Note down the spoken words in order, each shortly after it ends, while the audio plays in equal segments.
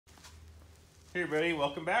Hey everybody,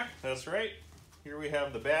 welcome back. That's right. Here we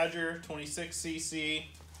have the Badger 26cc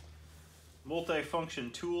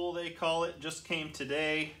multi-function tool, they call it. Just came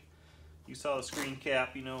today. You saw the screen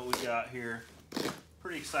cap, you know what we got here.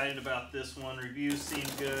 Pretty excited about this one. Reviews seem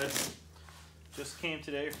good. Just came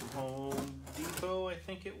today from Home Depot, I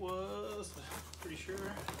think it was. Pretty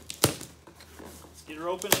sure. Let's get her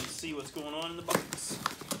open and see what's going on in the box.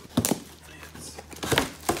 It's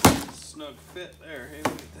snug fit there. Hey,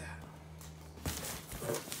 look at that.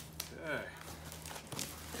 Okay.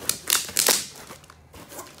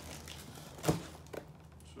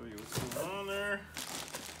 Show you what's going on there.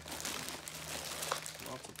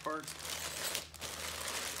 Lots of parts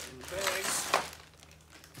in the bags.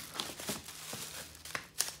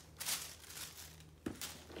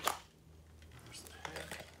 There's the head.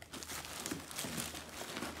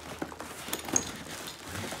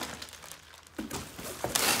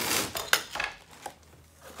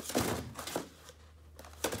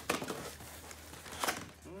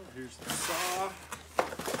 Here's the saw.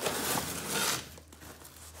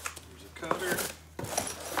 Here's a cutter.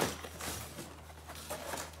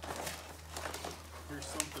 Here's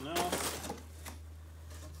something else.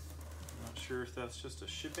 I'm not sure if that's just a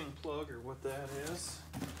shipping plug or what that is,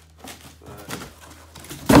 but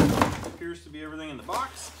it appears to be everything in the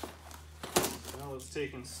box. Now it's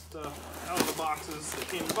taking stuff out of the boxes that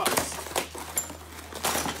came in the box.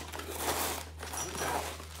 Okay.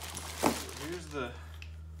 So here's the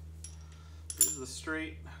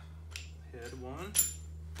straight head one.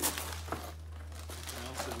 What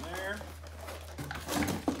else in there?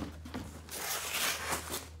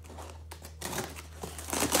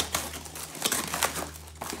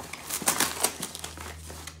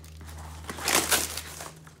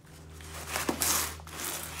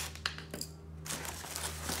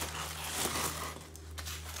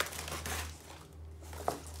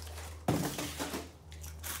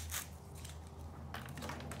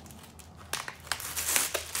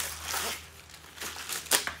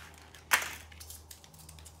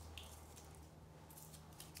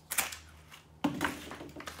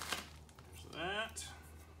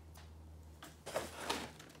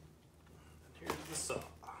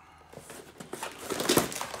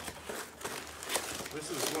 This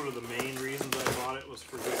is one of the main reasons I bought it, was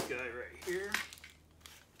for this guy right here.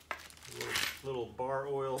 Little bar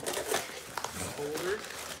oil holder.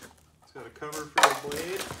 It's got a cover for the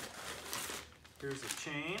blade. Here's the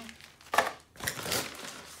chain.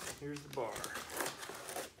 Here's the bar.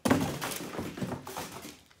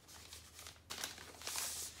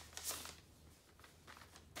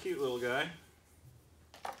 Cute little guy.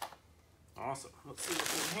 Awesome. Let's see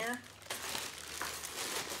what's in here.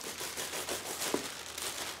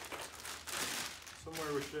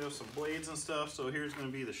 Somewhere we should have some blades and stuff. So here's going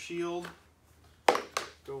to be the shield.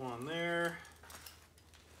 Go on there.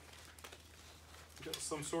 Got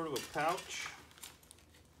some sort of a pouch.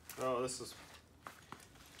 Oh, this is...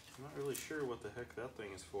 I'm not really sure what the heck that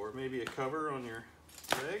thing is for. Maybe a cover on your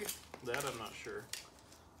leg? That I'm not sure.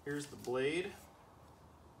 Here's the blade.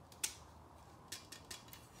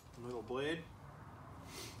 Little blade.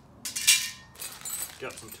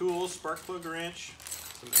 Got some tools, spark plug wrench,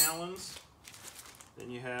 some Allens. Then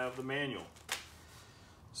you have the manual.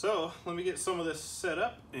 So let me get some of this set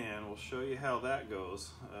up and we'll show you how that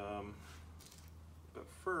goes. But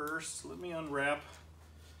first, let me unwrap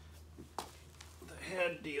the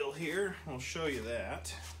head deal here. I'll show you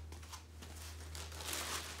that.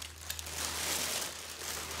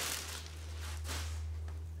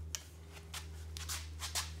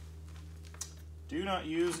 Do not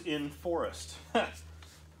use in forest. Looks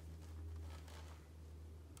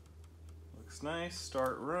nice.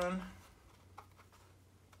 Start, run.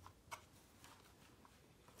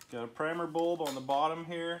 Got a primer bulb on the bottom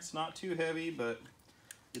here. It's not too heavy, but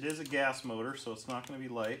it is a gas motor, so it's not going to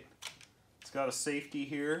be light. It's got a safety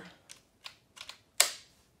here.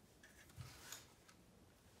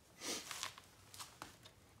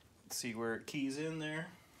 Let's see where it keys in there.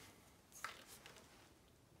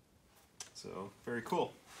 So, very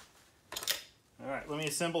cool. All right, let me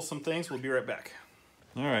assemble some things. We'll be right back.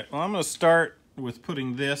 All right, well, I'm going to start with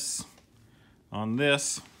putting this on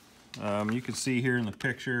this. You can see here in the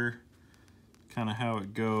picture kind of how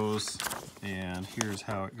it goes, and here's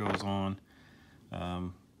how it goes on.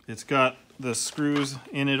 It's got the screws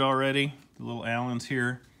in it already, the little Allens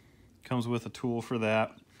here. Comes with a tool for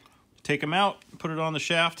that. Take them out, put it on the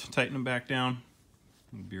shaft, tighten them back down.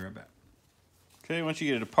 We'll be right back. Okay, once you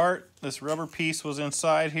get it apart, this rubber piece was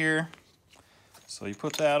inside here. So you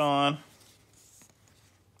put that on,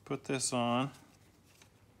 put this on.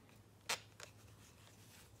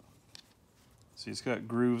 See, it's got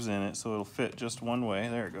grooves in it, so it'll fit just one way.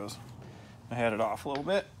 There it goes. I had it off a little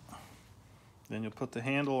bit. Then you'll put the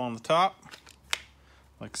handle on the top,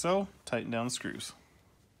 like so. Tighten down the screws.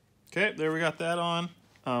 Okay, there we got that on.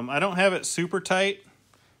 I don't have it super tight.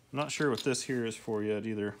 I'm not sure what this here is for yet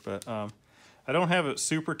either, but I don't have it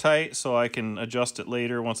super tight, so I can adjust it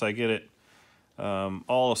later once I get it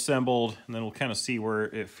all assembled, and then we'll kind of see where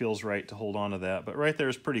it feels right to hold on to that. But right there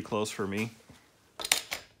is pretty close for me,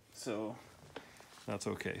 so that's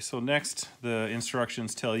okay. So next, the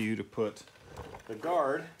instructions tell you to put the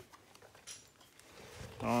guard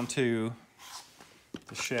onto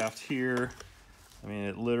the shaft here. I mean,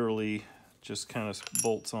 it literally just kind of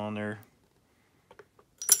bolts on there.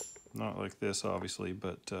 Not like this, obviously,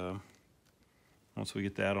 but once we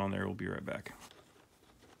get that on there, we'll be right back.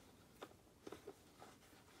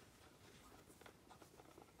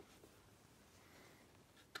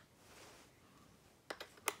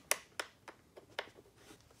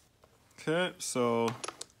 Okay, so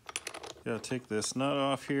gotta take this nut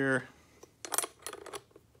off here.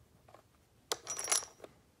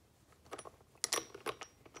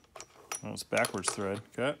 Oh, it's backwards thread.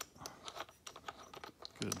 Okay.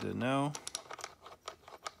 Good to know.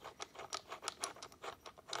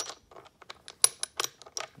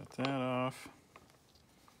 Got that off.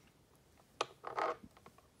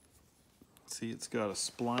 See, it's got a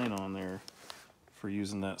spline on there for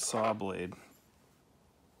using that saw blade.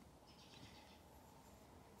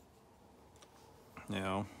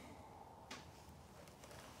 Now,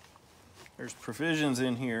 there's provisions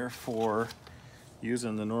in here for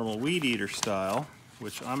using the normal weed eater style,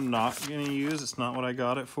 which I'm not going to use. It's not what I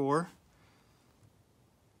got it for.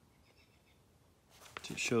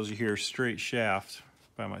 It shows you here straight shaft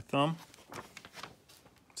by my thumb.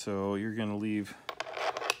 So you're going to leave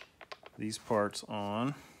these parts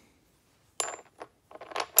on,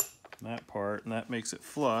 that part, and that makes it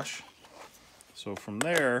flush. So from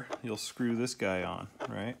there, you'll screw this guy on,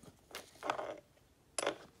 right? I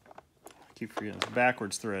keep forgetting it's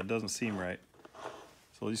backwards thread, doesn't seem right.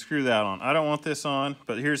 So you screw that on. I don't want this on,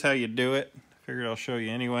 but here's how you do it. Figured I'll show you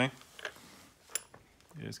anyway.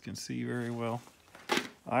 You guys can see very well.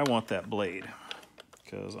 I want that blade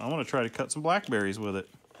because I want to try to cut some blackberries with it.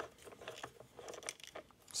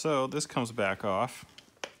 So this comes back off.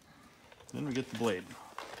 Then we get the blade.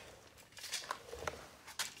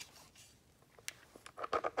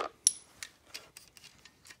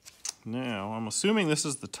 Now, I'm assuming this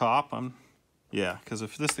is the top. Yeah, because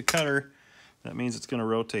if this is the cutter, that means it's going to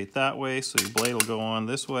rotate that way, so your blade will go on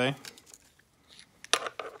this way.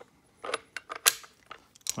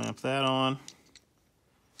 Clamp that on.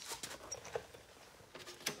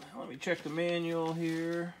 Let me check the manual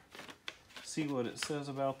here, see what it says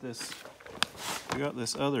about this. We got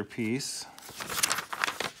this other piece.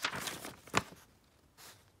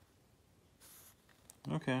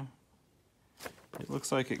 Okay. It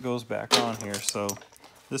looks like it goes back on here, so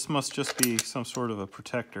this must just be some sort of a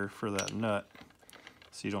protector for that nut,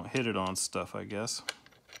 so you don't hit it on stuff, I guess.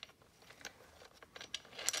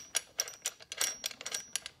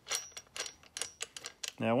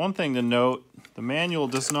 Now, one thing to note, the manual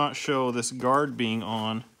does not show this guard being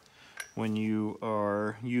on when you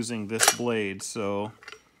are using this blade, so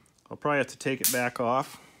I'll probably have to take it back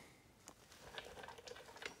off.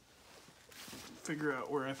 Figure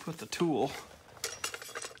out where I put the tool.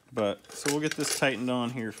 So we'll get this tightened on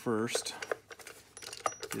here first.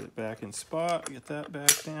 Get it back in spot, get that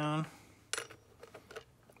back down.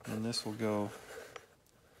 And this will go,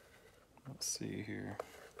 let's see here.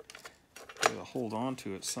 Gotta hold on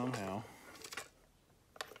to it somehow.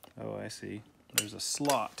 Oh, I see. There's a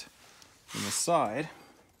slot in the side.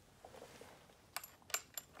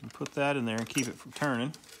 You can put that in there and keep it from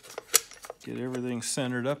turning. Get everything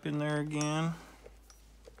centered up in there again.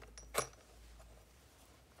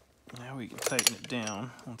 Now we can tighten it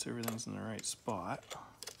down once everything's in the right spot.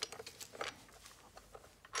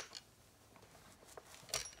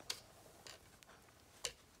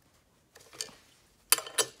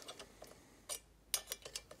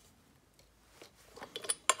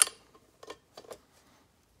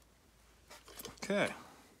 Okay.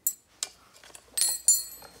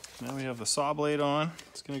 Now we have the saw blade on.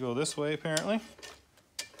 It's going to go this way apparently.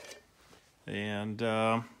 And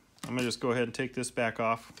I'm going to just go ahead and take this back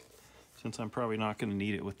off, since I'm probably not going to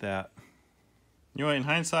need it with that. You know, in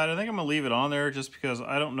hindsight, I think I'm going to leave it on there just because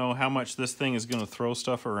I don't know how much this thing is going to throw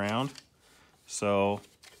stuff around. So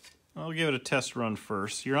I'll give it a test run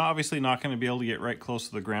first. You're obviously not going to be able to get right close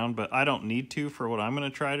to the ground, but I don't need to for what I'm going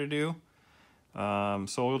to try to do.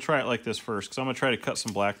 So we'll try it like this first, because I'm going to try to cut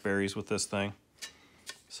some blackberries with this thing.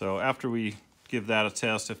 So after we give that a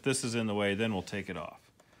test. If this is in the way, then we'll take it off.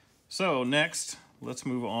 So next, let's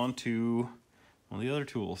move on to one of the other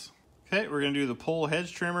tools. Okay, we're gonna do the pole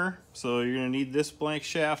hedge trimmer. So you're gonna need this blank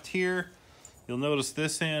shaft here. You'll notice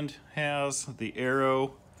this end has the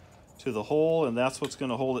arrow to the hole, and that's what's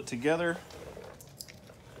gonna hold it together.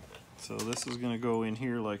 So this is gonna go in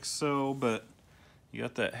here like so, but you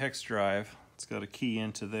got that hex drive. It's got a key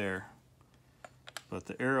into there. But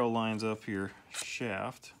the arrow lines up your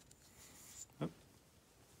shaft. Oh,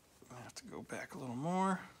 I have to go back a little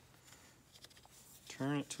more.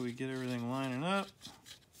 Turn it till we get everything lining up.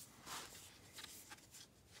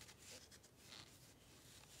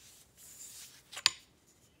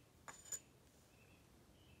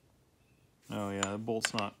 Oh yeah, the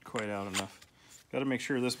bolt's not quite out enough. Got to make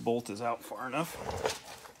sure this bolt is out far enough.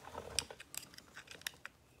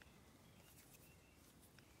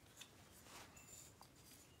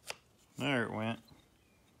 There it went.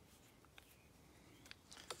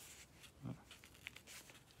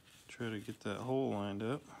 Try to get that hole lined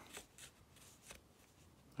up.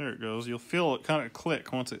 There it goes. You'll feel it kind of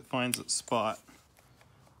click once it finds its spot.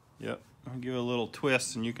 Yep. I'll give it a little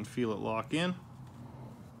twist and you can feel it lock in.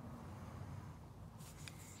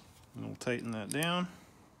 And we'll tighten that down.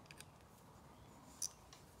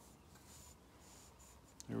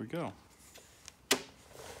 There we go.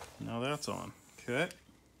 Now that's on. Okay.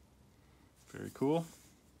 Very cool.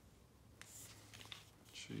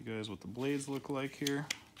 Show you guys what the blades look like here.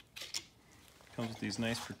 Comes with these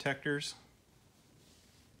nice protectors.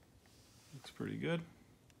 Looks pretty good.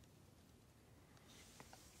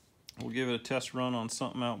 We'll give it a test run on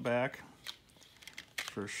something out back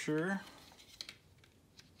for sure.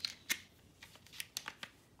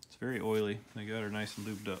 It's very oily. They got her nice and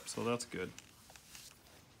lubed up, so that's good.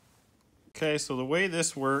 Okay, so the way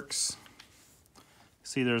this works,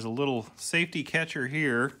 see there's a little safety catcher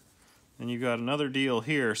here, and you've got another deal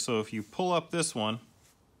here. So if you pull up this one,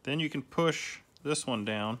 then you can push this one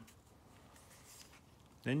down.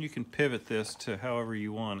 Then you can pivot this to however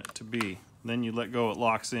you want it to be. Then you let go, it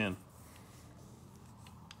locks in.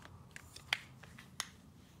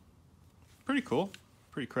 Pretty cool,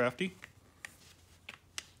 pretty crafty.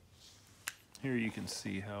 Here you can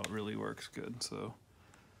see how it really works good. So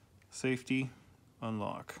safety,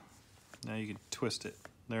 unlock. Now you can twist it.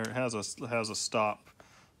 There it has a stop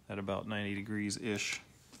at about 90 degrees-ish.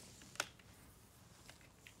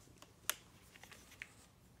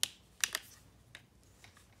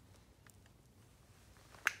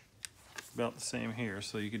 About the same here,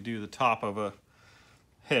 so you could do the top of a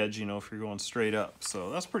hedge, you know, if you're going straight up. So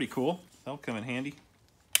that's pretty cool. That'll come in handy.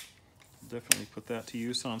 Definitely put that to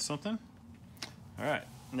use on something. All right,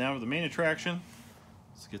 now with the main attraction,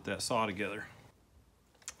 let's get that saw together.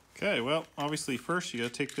 Okay, well, obviously first you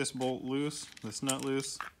gotta take this bolt loose, this nut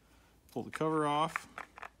loose, pull the cover off.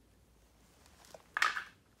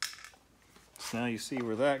 So now you see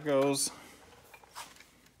where that goes.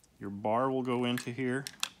 Your bar will go into here.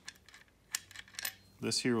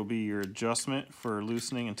 This here will be your adjustment for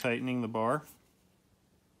loosening and tightening the bar.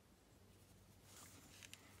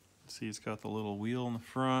 See, it's got the little wheel in the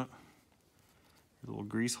front, little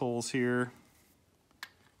grease holes here.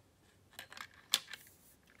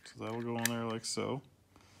 So that will go on there like so.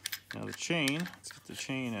 Now the chain, let's get the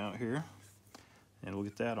chain out here, and we'll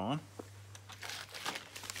get that on.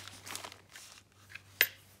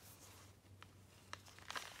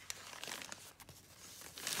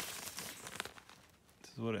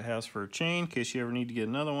 This is what it has for a chain, in case you ever need to get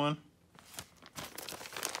another one.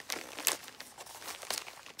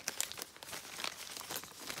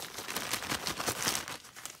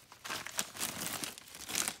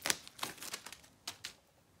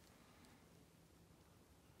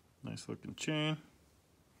 Nice looking chain.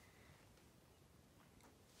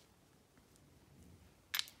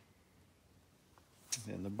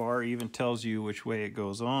 And the bar even tells you which way it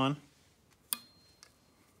goes on.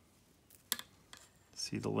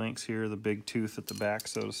 See the links here, the big tooth at the back,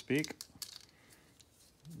 so to speak.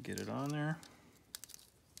 Get it on there.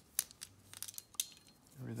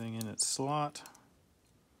 Everything in its slot.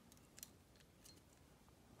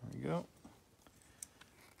 There we go.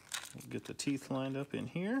 We'll get the teeth lined up in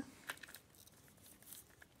here.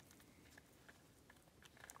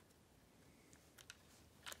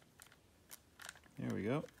 There we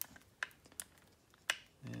go.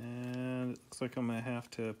 And it looks like I'm gonna have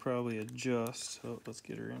to probably adjust. So let's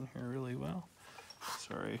get her in here really well.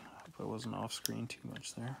 Sorry, I hope I wasn't off screen too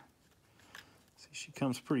much there. See, she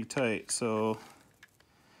comes pretty tight, so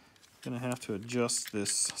I'm gonna have to adjust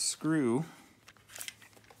this screw.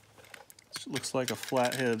 It looks like a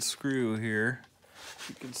flathead screw here.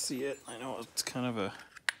 You can see it. I know it's kind of a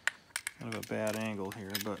Kind of a bad angle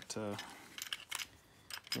here, but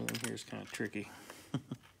everything here is kind of tricky.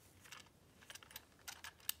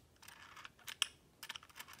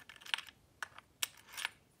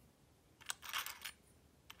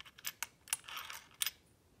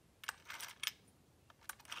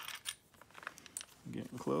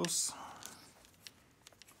 Getting close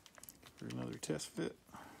for another test fit.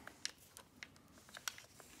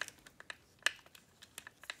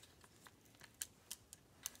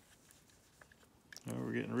 Oh,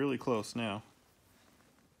 we're getting really close now.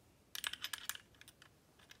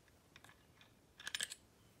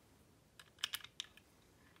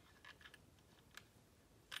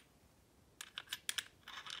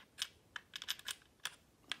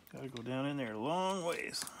 Gotta go down in there a long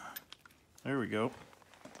ways. There we go.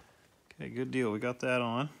 Okay, good deal. We got that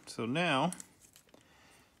on. So now,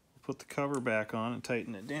 we'll put the cover back on and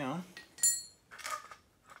tighten it down.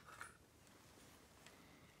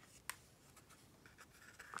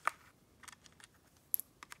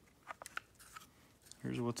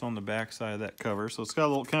 Here's what's on the back side of that cover. So it's got a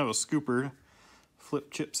little kind of a scooper, flip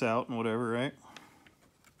chips out and whatever, right?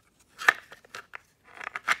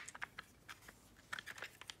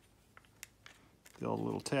 Got all the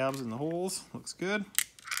little tabs in the holes. Looks good.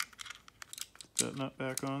 Put that nut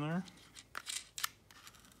back on there.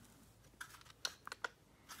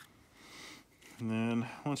 And then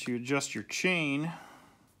once you adjust your chain,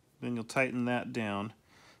 then you'll tighten that down.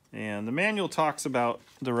 And the manual talks about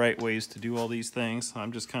the right ways to do all these things.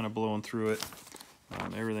 I'm just kind of blowing through it.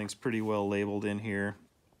 Everything's pretty well labeled in here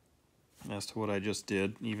as to what I just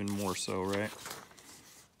did, even more so, right?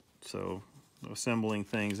 So assembling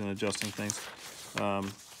things and adjusting things.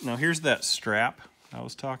 Now here's that strap I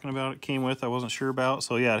was talking about it came with, I wasn't sure about.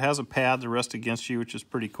 So yeah, it has a pad to rest against you, which is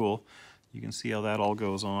pretty cool. You can see how that all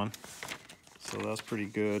goes on. So that's pretty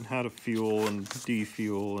good. How to fuel and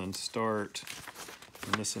defuel and start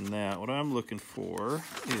and this and that. What I'm looking for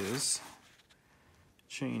is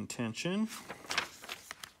chain tension.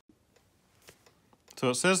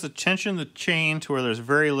 So it says to tension the chain to where there's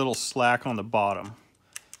very little slack on the bottom.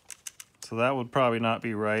 So that would probably not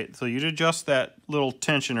be right. So you'd adjust that little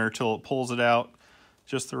tensioner till it pulls it out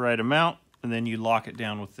just the right amount, and then you lock it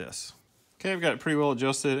down with this. Okay, I've got it pretty well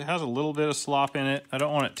adjusted. It has a little bit of slop in it. I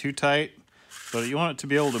don't want it too tight, but you want it to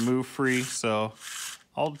be able to move free. So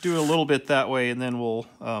I'll do a little bit that way, and then we'll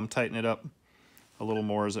tighten it up a little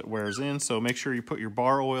more as it wears in. So make sure you put your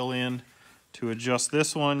bar oil in. To adjust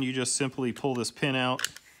this one, you just simply pull this pin out.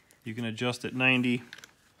 You can adjust it 90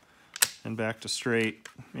 and back to straight,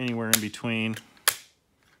 anywhere in between.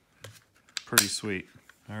 Pretty sweet.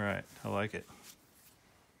 All right, I like it.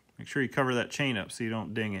 Make sure you cover that chain up so you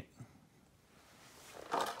don't ding it.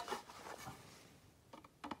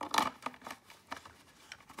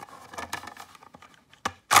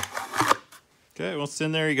 Okay, once it's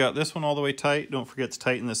in there, you got this one all the way tight. Don't forget to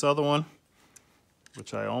tighten this other one,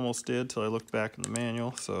 which I almost did till I looked back in the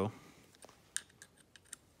manual, so.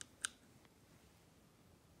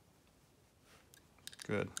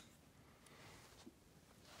 Good.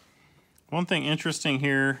 One thing interesting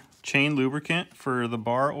here, chain lubricant for the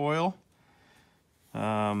bar oil.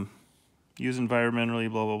 Use environmentally,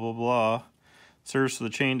 blah, blah, blah, blah. Service for the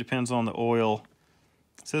chain depends on the oil.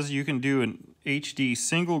 It says you can do an HD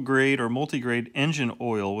single grade or multi-grade engine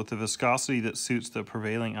oil with a viscosity that suits the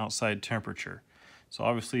prevailing outside temperature. So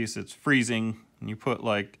obviously if it's freezing and you put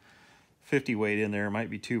like 50 weight in there, it might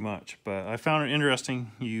be too much. But I found it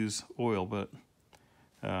interesting to use oil, but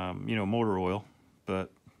you know, motor oil,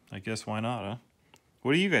 but I guess why not, huh?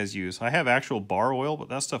 What do you guys use? I have actual bar oil, but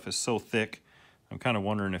that stuff is so thick. I'm kind of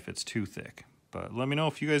wondering if it's too thick. But let me know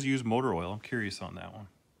if you guys use motor oil. I'm curious on that one.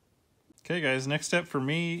 Okay, guys, next step for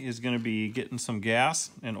me is going to be getting some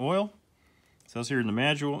gas and oil. It says here in the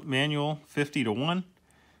manual 50 to 1.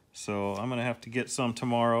 So I'm going to have to get some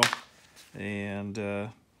tomorrow. And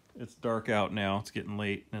it's dark out now. It's getting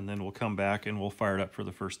late. And then we'll come back and we'll fire it up for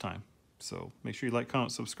the first time. So make sure you like,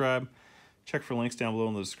 comment, subscribe. Check for links down below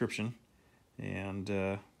in the description. And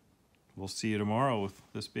we'll see you tomorrow with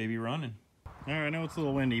this baby running. All right, I know it's a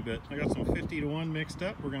little windy, but I got some 50 to 1 mixed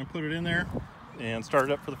up. We're going to put it in there and start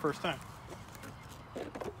it up for the first time.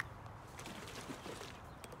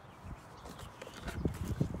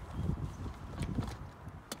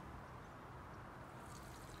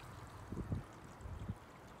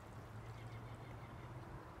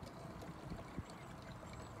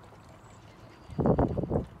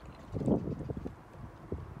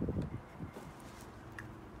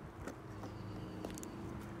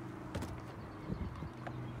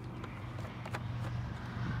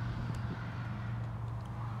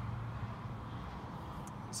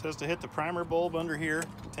 says to hit the primer bulb under here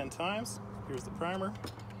 10 times. Here's the primer.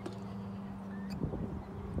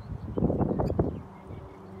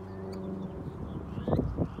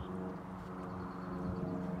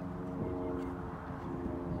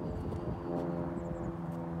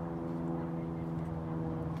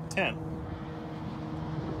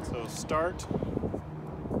 So start,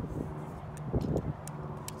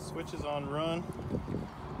 switch is on run.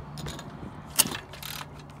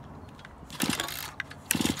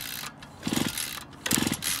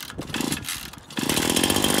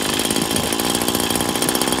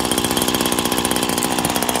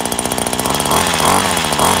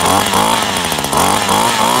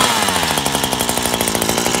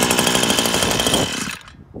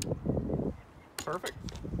 Perfect.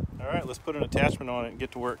 All right, let's put an attachment on it and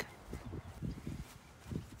get to work.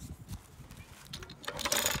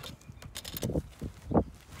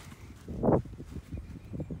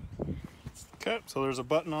 Okay, so there's a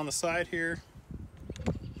button on the side here.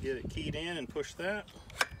 Get it keyed in and push that.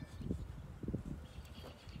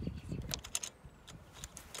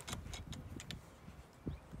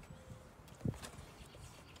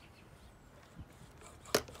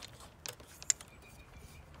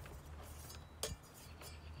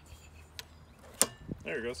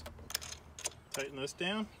 There it goes. Tighten this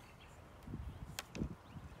down.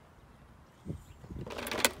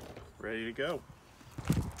 Ready to go.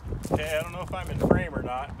 Okay, I don't know if I'm in frame or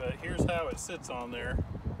not, but here's how it sits on there.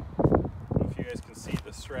 I don't know if you guys can see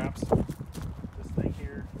the straps. This thing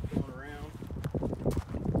here going around.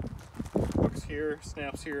 Hooks here,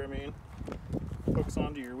 snaps here, I mean. Hooks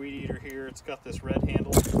onto your weed eater here. It's got this red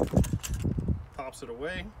handle. Pops it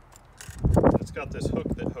away. It's got this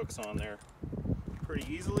hook that hooks on there pretty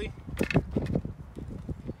easily.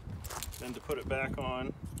 Then to put it back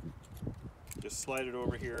on, just slide it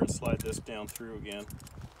over here and slide this down through again.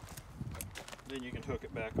 Then you can hook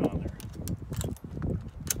it back on there.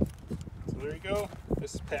 So there you go.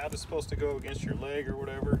 This pad is supposed to go against your leg or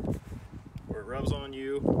whatever, where it rubs on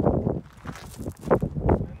you.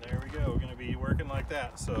 And there we go. We're going to be working like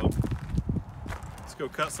that. So let's go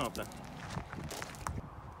cut something.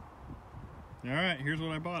 All right, here's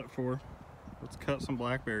what I bought it for. Let's cut some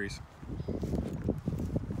blackberries.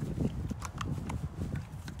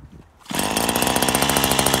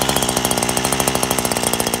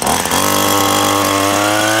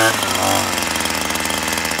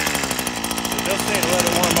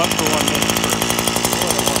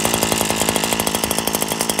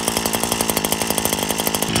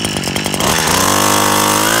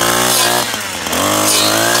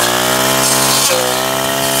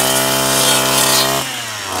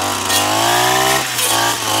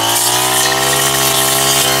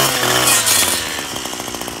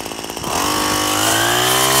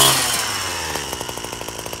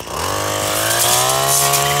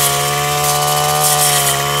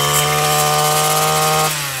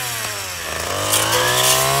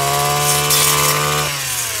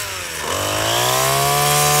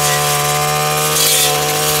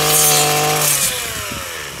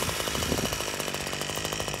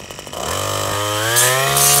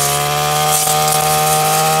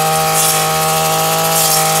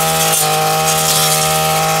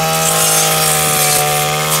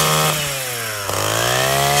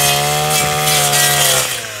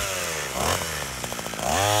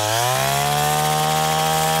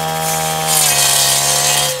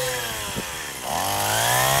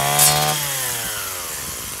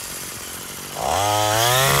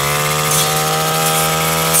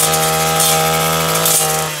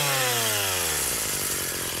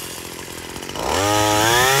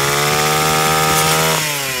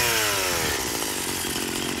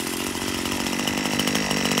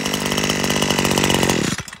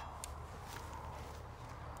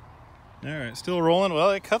 Alright, still rolling.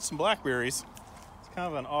 Well, it cut some blackberries. It's kind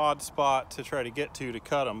of an odd spot to try to get to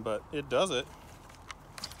cut them, but it does it.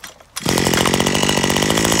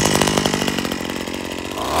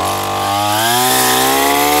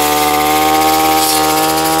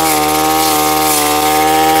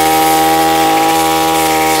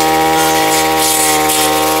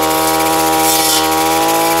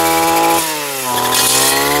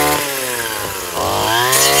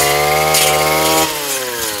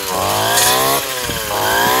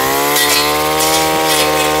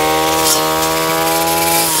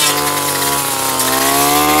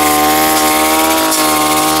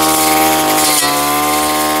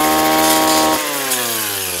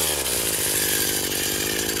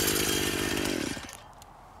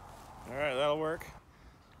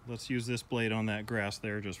 Let's use this blade on that grass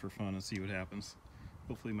there just for fun and see what happens.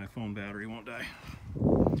 Hopefully my phone battery won't die.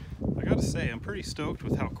 I gotta say, I'm pretty stoked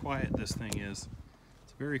with how quiet this thing is.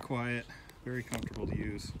 It's Very quiet, very comfortable to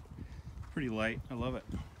use. Pretty light, I love it.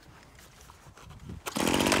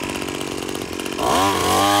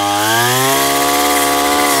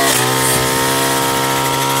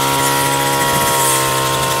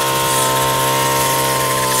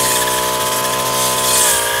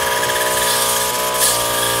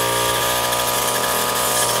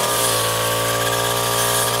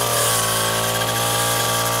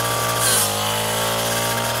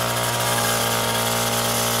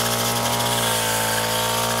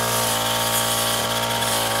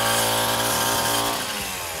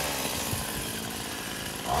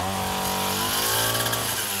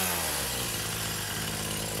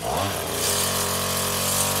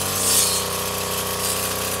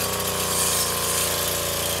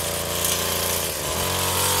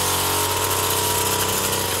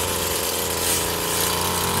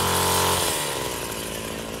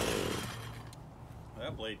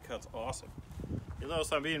 That blade cuts awesome. You'll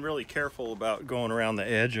notice I'm being really careful about going around the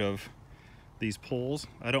edge of these poles.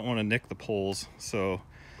 I don't want to nick the poles, so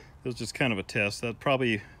it was just kind of a test. That's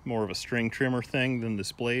probably more of a string trimmer thing than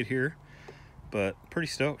this blade here, but pretty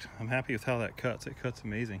stoked. I'm happy with how that cuts. It cuts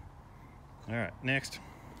amazing. All right, next.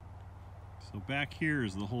 So back here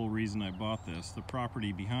is the whole reason I bought this. The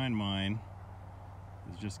property behind mine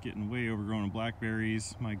is just getting way overgrown with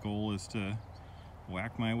blackberries. My goal is to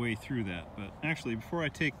whack my way through that. But actually, before I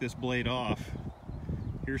take this blade off,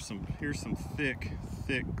 here's some thick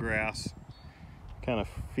grass, kind of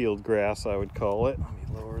field grass I would call it. Let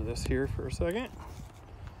me lower this here for a second.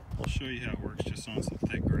 I'll show you how it works just on some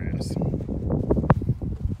thick grass.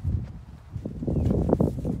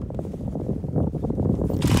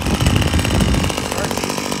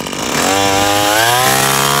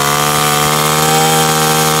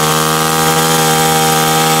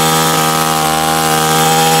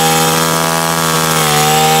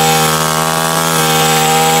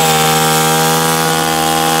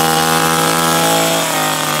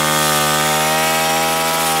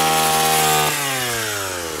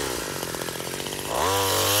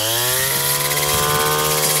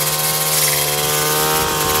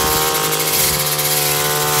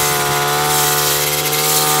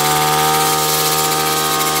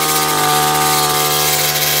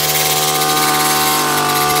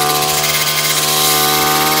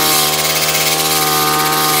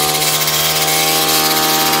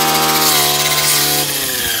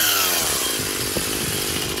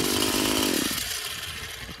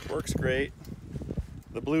 Works great.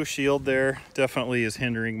 The blue shield there definitely is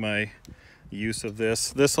hindering my use of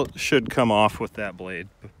this. This should come off with that blade.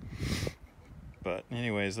 But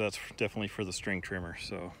anyways, that's definitely for the string trimmer.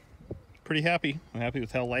 So pretty happy. I'm happy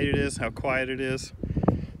with how light it is, how quiet it is.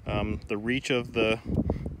 The reach of the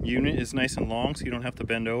unit is nice and long, so you don't have to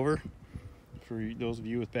bend over for those of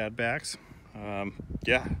you with bad backs.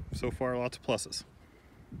 Yeah, so far lots of pluses.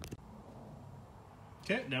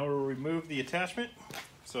 Okay, now we'll remove the attachment.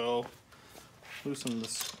 So loosen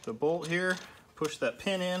the bolt here, push that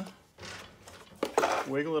pin in,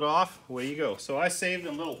 wiggle it off, away you go. So I saved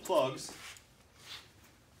in little plugs,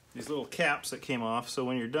 these little caps that came off, so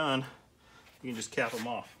when you're done, you can just cap them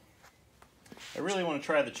off. I really want to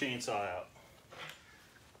try the chainsaw out.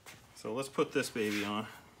 So let's put this baby on.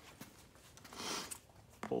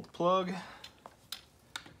 Pull the plug.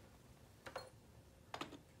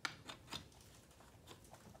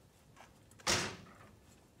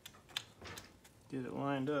 Get it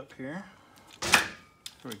lined up here. There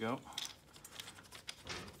we go.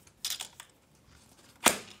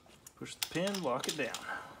 Push the pin, lock it down.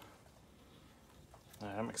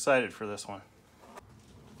 Right, I'm excited for this one.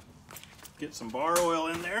 Get some bar oil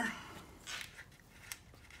in there.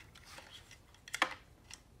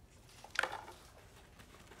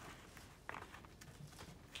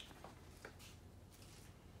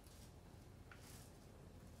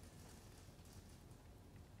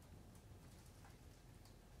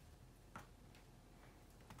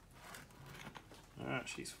 Alright,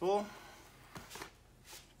 she's full.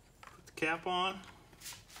 Put the cap on.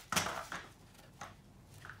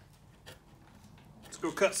 Let's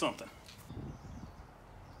go cut something.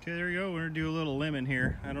 Okay, there we go. We're gonna do a little lemon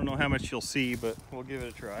here. I don't know how much you'll see, but we'll give it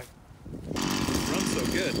a try. It runs so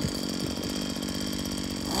good.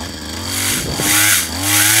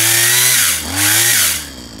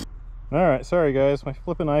 Alright, sorry guys, my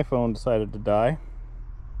flipping iPhone decided to die.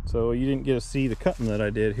 So you didn't get to see the cutting that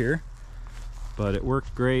I did here. But it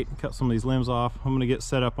worked great. Cut some of these limbs off. I'm going to get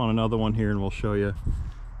set up on another one here and we'll show you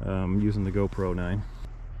using the GoPro 9.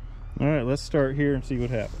 Alright, let's start here and see what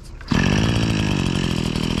happens.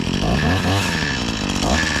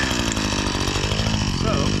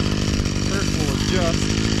 So, first we'll adjust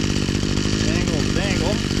angle to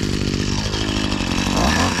angle.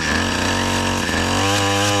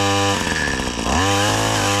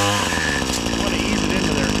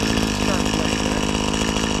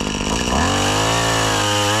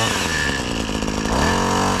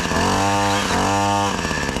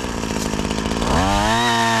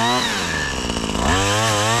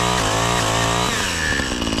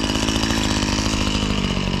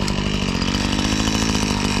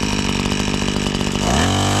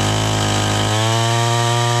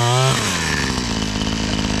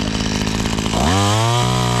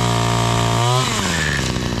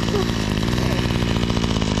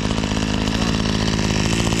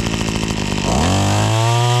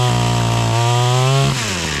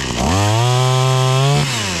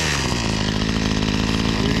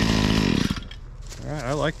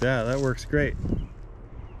 works great.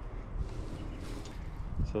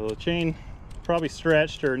 So the chain probably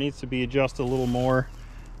stretched or needs to be adjusted a little more.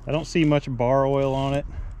 I don't see much bar oil on it.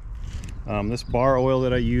 This bar oil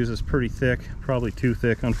that I use is pretty thick, probably too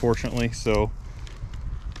thick, unfortunately. So,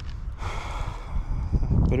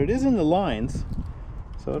 but it is in the lines,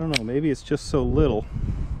 so I don't know, maybe it's just so little.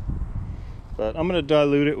 But I'm going to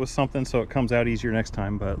dilute it with something so it comes out easier next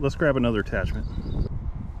time. But let's grab another attachment.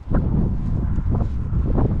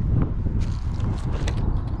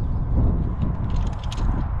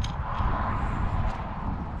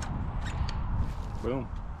 Boom.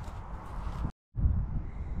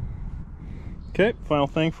 Okay, final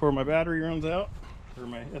thing before my battery runs out, or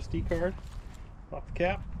my SD card. Pop the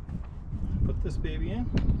cap, put this baby in.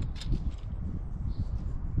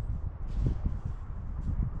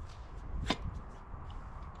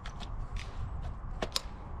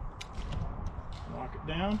 Lock it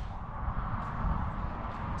down.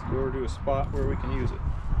 Let's go over to a spot where we can use it.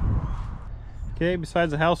 Okay,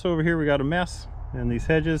 besides the house over here, we got a mess and these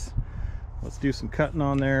hedges. Let's do some cutting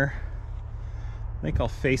on there. I think I'll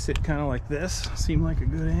face it kind of like this. Seem like a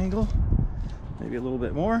good angle. Maybe a little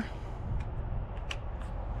bit more.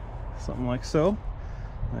 Something like so.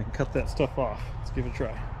 I can cut that stuff off. Let's give it a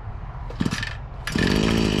try.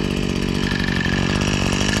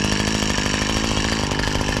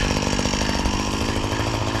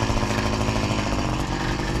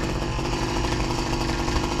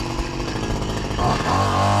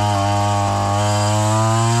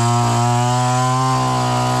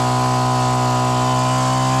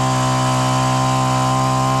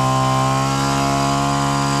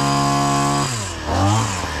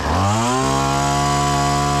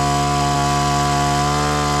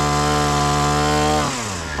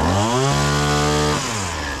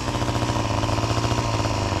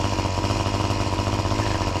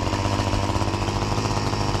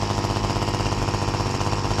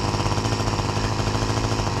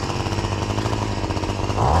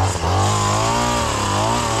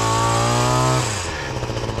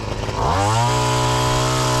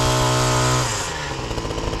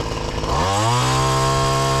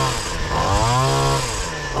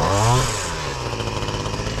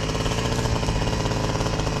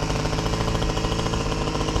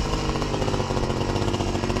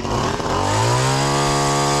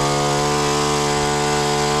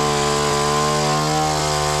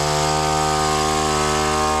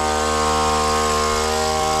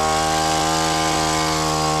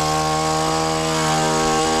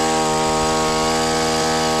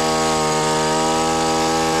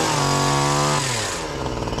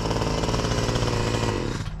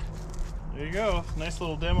 Nice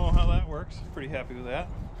little demo how that works. Pretty happy with that.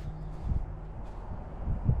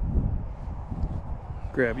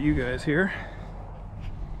 Grab you guys here.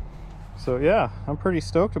 So yeah, I'm pretty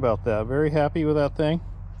stoked about that. Very happy with that thing.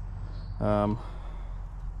 If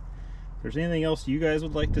there's anything else you guys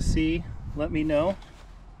would like to see, let me know.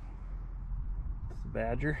 It's the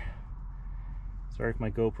Badger. Sorry if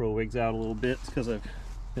my GoPro wigs out a little bit. It's because I've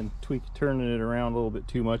been turning it around a little bit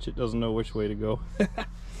too much. It doesn't know which way to go.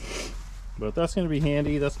 But that's going to be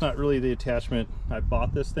handy. That's not really the attachment I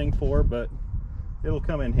bought this thing for, but it'll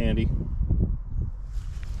come in handy.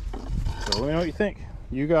 So let me know what you think.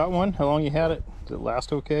 You got one? How long you had it? Did it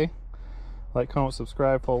last okay? Like, comment,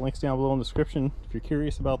 subscribe, follow links down below in the description if you're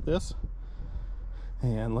curious about this.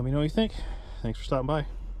 And let me know what you think. Thanks for stopping by.